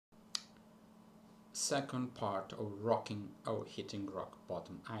second part of rocking or hitting rock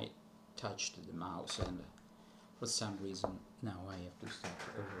bottom. I touched the mouse and for some reason now I have to start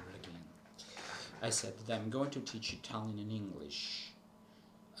over again. I said that I'm going to teach Italian and English.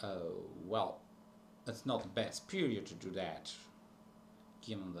 Well, it's not the best period to do that,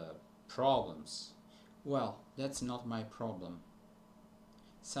 given the problems. Well, that's not my problem.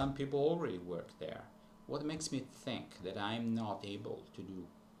 Some people already work there. What makes me think that I'm not able to do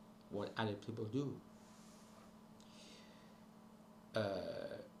what other people do?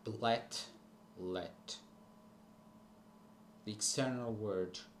 Let the external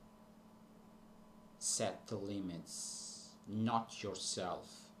world set the limits, not yourself.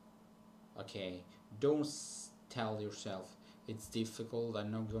 Okay, don't tell yourself it's difficult,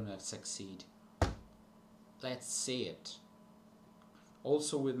 I'm not gonna succeed. Let's see it.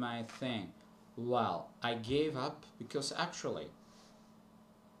 Also with my thing, well, I gave up because actually,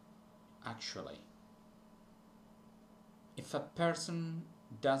 if a person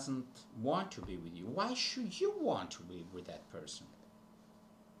doesn't want to be with you, why should you want to be with that person?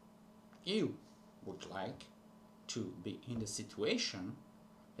 You would like to be in the situation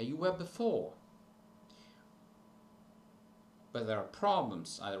that you were before. But there are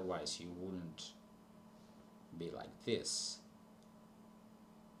problems, otherwise you wouldn't be like this.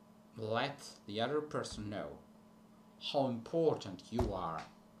 Let the other person know how important you are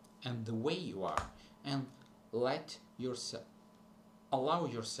and the way you are, and allow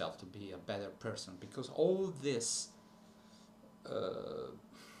yourself to be a better person, because all this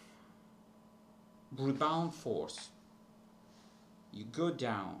rebound force, you go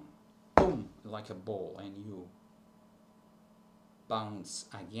down, boom, like a ball, and you bounce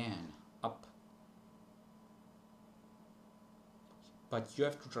again up. But you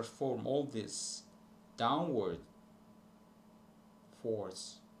have to transform all this downward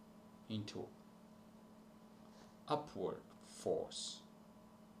force into upward force.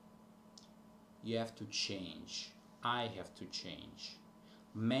 You have to change. I have to change.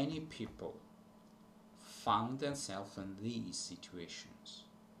 Many people found themselves in these situations.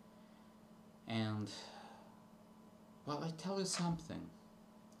 And, well, I tell you something,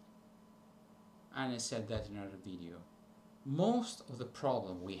 and I said that in another video, most of the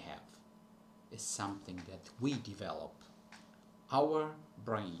problem we have is something that we develop. Our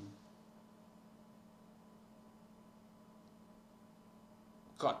brain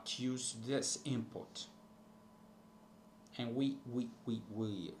got used to this input, and we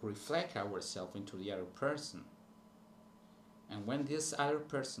reflect ourselves into the other person, and when this other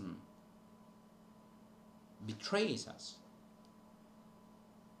person betrays us,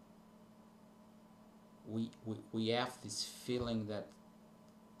 we have this feeling that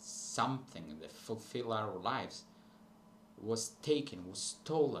something that fulfill our lives was taken, was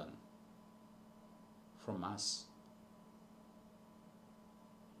stolen from us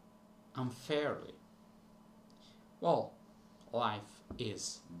unfairly. Well, life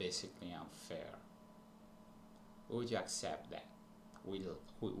is basically unfair. Would you accept that? We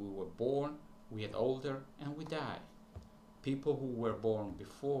were born, we get older, and we die. People who were born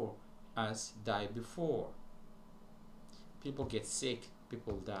before us die before. People get sick,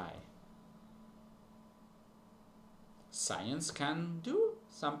 people die. Science can do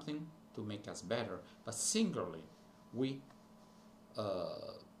something to make us better, but singularly we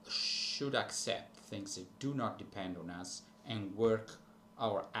should accept things that do not depend on us and work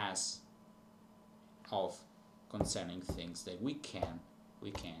our ass off concerning things that we can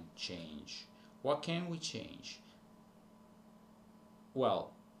change. What can we change?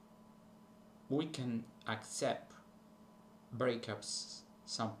 Well, we can accept breakups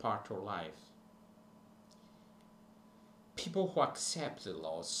some part of life. People who accept the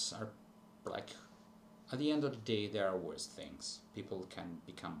loss are like, at the end of the day, there are worse things. People can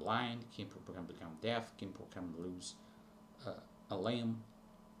become blind, people can become deaf, people can lose a limb.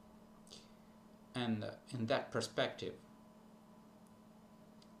 And in that perspective,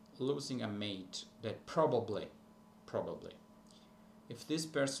 losing a mate that probably, if this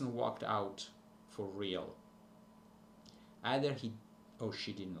person walked out for real, either he or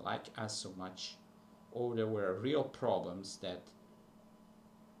she didn't like us so much, or there were real problems that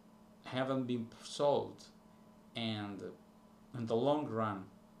haven't been solved, and in the long run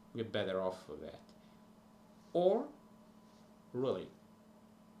we're better off for that. Or really,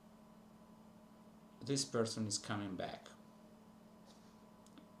 this person is coming back.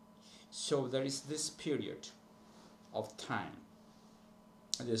 So there is this period of time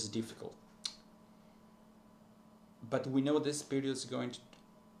that is difficult, but we know this period is going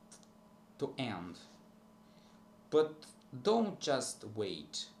to end. But don't just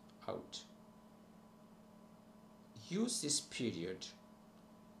wait out. use this period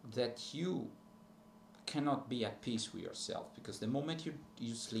that you cannot be at peace with yourself, because the moment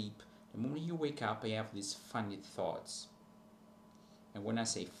you sleep, the moment you wake up, you have these funny thoughts. And when I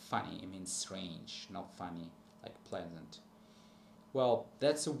say funny, I mean strange, not funny like pleasant. Well,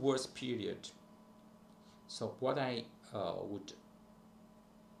 that's the worst period. So what I would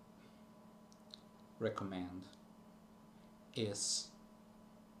recommend is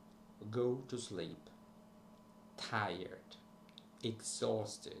go to sleep tired,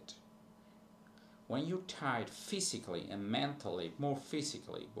 exhausted. When you're tired physically and mentally, more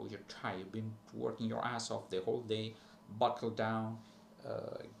physically, but you're tired, you've been working your ass off the whole day, buckled down,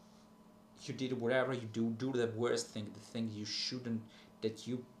 you did whatever you do the worst thing, the thing you shouldn't, that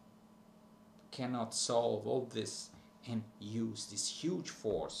you cannot solve, all this, and use this huge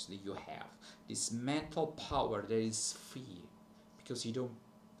force that you have, this mental power that is free, because you don't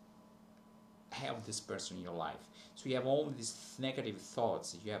have this person in your life. So you have all these negative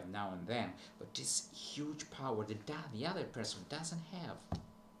thoughts that you have now and then, but this huge power that the other person doesn't have.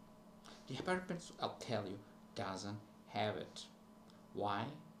 The other person, I'll tell you, doesn't have it. Why?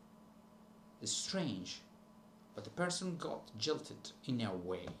 It's strange, but the person got jilted in a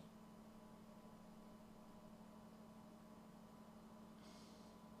way.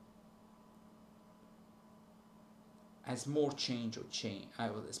 As more change or change,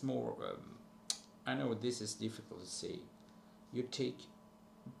 it's more. I know this is difficult to say. You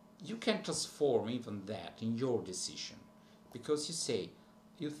can transform even that in your decision, because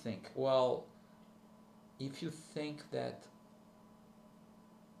you think, well, if you think that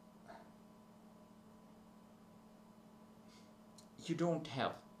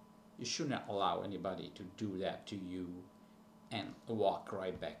you shouldn't allow anybody to do that to you and walk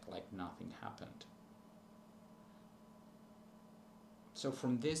right back like nothing happened. So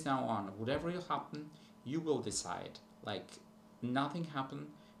from this now on, whatever will happen, you will decide. Like nothing happened.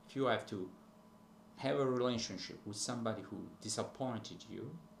 If you have to have a relationship with somebody who disappointed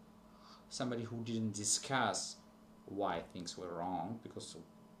you, somebody who didn't discuss why things were wrong, because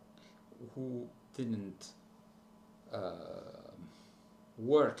who didn't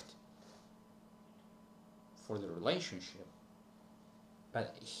worked for the relationship,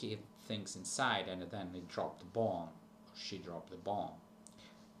 but he thinks inside, and then he dropped the bomb, or she dropped the bomb.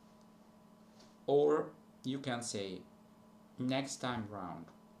 Or you can say, next time round,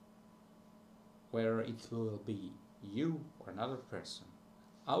 whether it will be you or another person,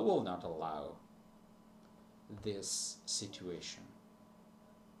 I will not allow this situation.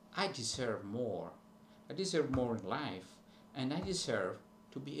 I deserve more. I deserve more in life, and I deserve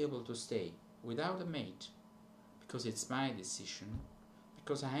to be able to stay without a mate, because it's my decision,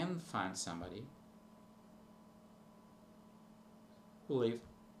 because I haven't found somebody who live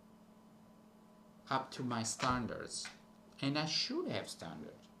up to my standards, and I should have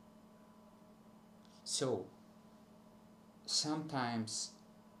standards. So sometimes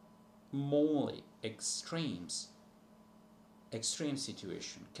only extreme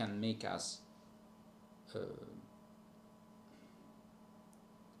situation can make us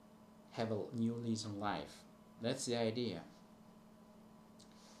have a new lease on life. That's the idea.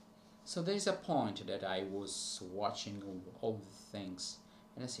 So there's a point that I was watching all the things,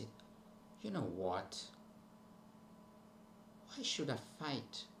 and I said, you know what? Why should I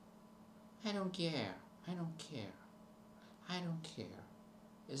fight? I don't care. I don't care. I don't care.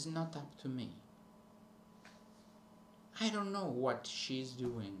 It's not up to me. I don't know what she's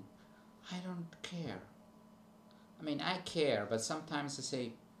doing. I don't care. I mean, I care, but sometimes I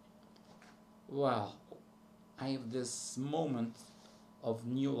say, well, I have this moment of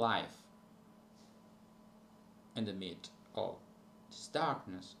new life in the mid of this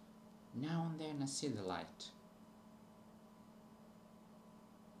darkness. Now and then I see the light.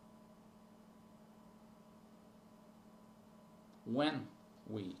 When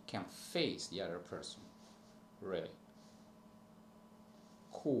we can face the other person, really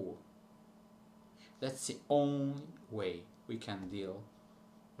cool, that's the only way we can deal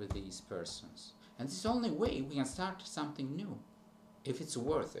with these persons. And it's the only way we can start something new, if it's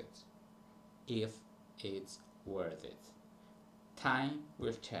worth it. If it's worth it. Time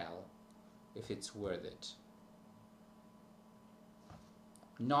will tell if it's worth it.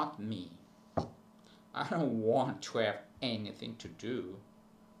 Not me. I don't want to have anything to do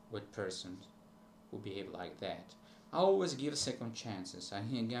with persons who behave like that. I always give second chances. I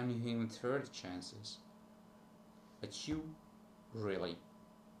give even third chances. But you really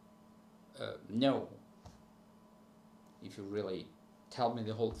know. If you really tell me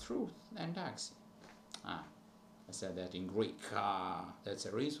the whole truth, then taxi. I said that in Greek. That's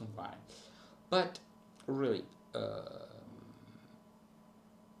a reason why. But really, I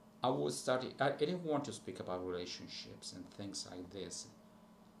was studying. I didn't want to speak about relationships and things like this,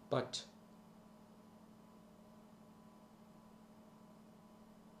 but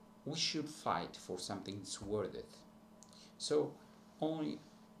we should fight for something that's worth it. So only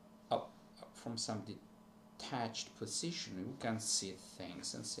up from some detached position we can see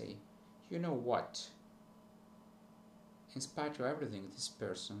things and say, you know what? In spite of everything, this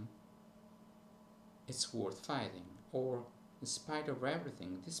person is worth fighting, or in spite of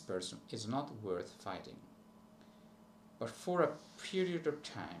everything, this person is not worth fighting. But for a period of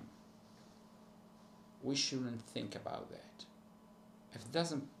time, we shouldn't think about that. If it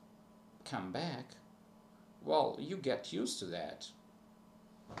doesn't come back, well, you get used to that.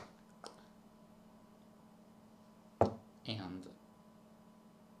 And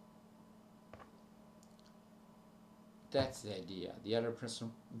that's the idea. The other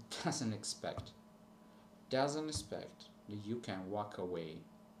person doesn't expect that you can walk away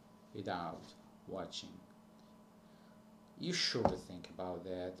without watching. You should think about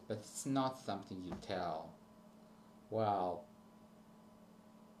that, but it's not something you tell. Well,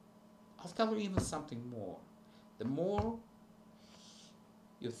 I'll tell you even something more. The more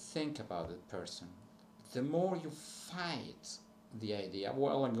you think about the person, the more you fight the idea.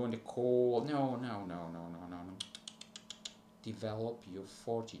 Well, I'm going to call. No. Develop your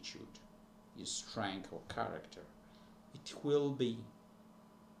fortitude, your strength or character. It will be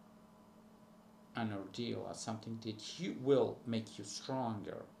an ordeal or something that you will make you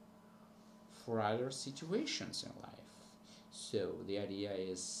stronger for other situations in life. So the idea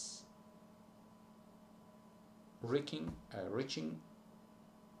is reaching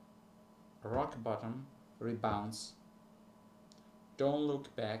rock bottom, rebounds, don't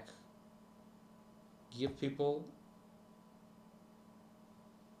look back, give people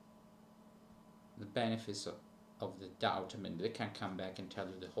the benefits of the doubt. I mean, they can come back and tell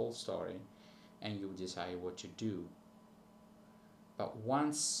you the whole story and you decide what to do. But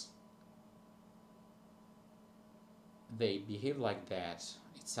once they behave like that,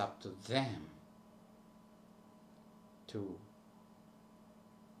 it's up to them to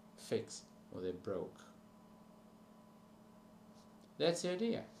fix what they broke. That's the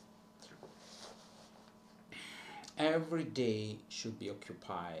idea. Every day should be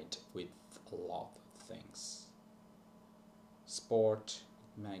occupied with a lot of things. Sport,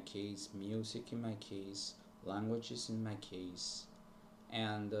 in my case, music in my case, languages in my case,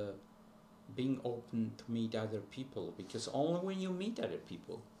 and being open to meet other people, because only when you meet other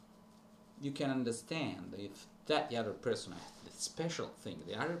people you can understand if that the other person has the special thing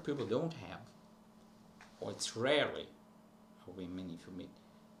the other people don't have, or it's rarely, I mean, if you meet,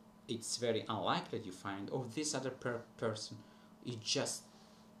 it's very unlikely that you find, oh, this other person, you just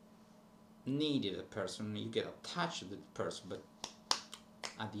needed a person, you get attached to the person, but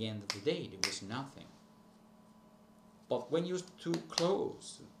at the end of the day there was nothing. But when you're too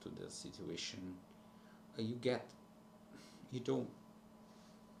close to the situation, you don't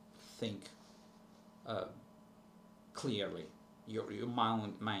think clearly. Your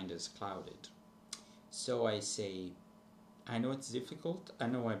mind is clouded. So I say, I know it's difficult, I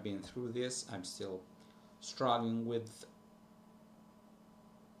know I've been through this, I'm still struggling with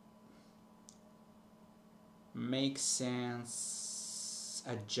make sense,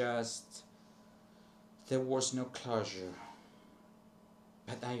 adjust. There was no closure,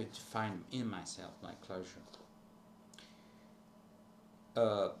 but I had to find in myself my closure.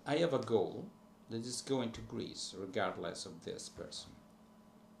 I have a goal that is going to Greece regardless of this person,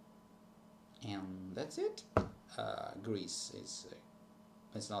 and that's it. Greece is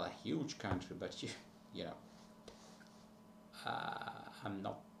it's not a huge country, but you know, I'm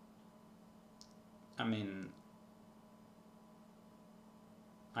not, I mean,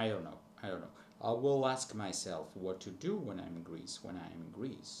 I don't know. I will ask myself what to do when I'm in Greece. When I'm in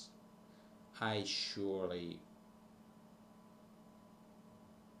Greece, I surely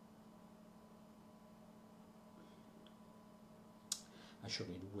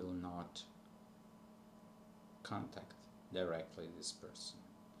will not contact directly this person.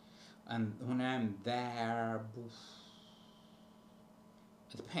 And when I'm there,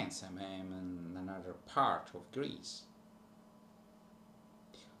 it depends. I'm in another part of Greece.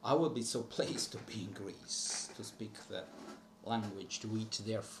 I will be so pleased to be in Greece, to speak the language, to eat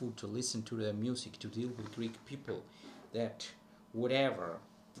their food, to listen to their music, to deal with Greek people, that whatever,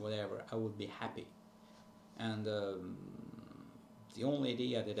 I would be happy. And the only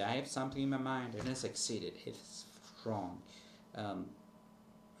idea that I have something in my mind and I succeeded, it's wrong.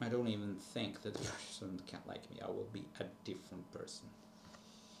 I don't even think that the person can like me. I will be a different person.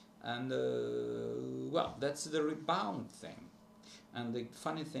 And well, that's the rebound thing. And the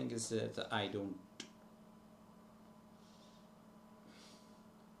funny thing is that I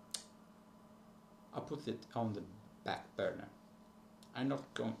put it on the back burner. I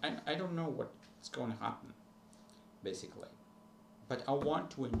don't know what's going to happen, basically. But I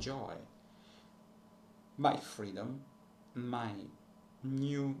want to enjoy my freedom, my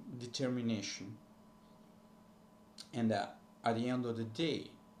new determination, and at the end of the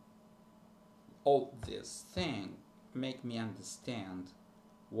day, all this thing make me understand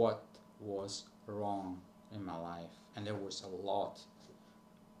what was wrong in my life, and there was a lot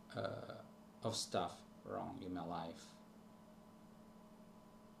of stuff wrong in my life.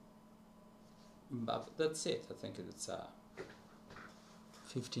 But that's it. I think it's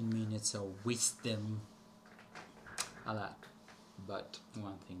 15 minutes of wisdom. A lot. But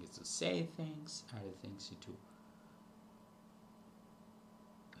one thing is to say things, other things is to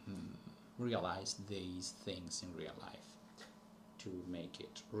realize these things in real life, to make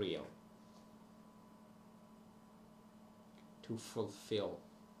it real, to fulfill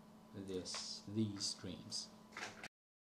these dreams.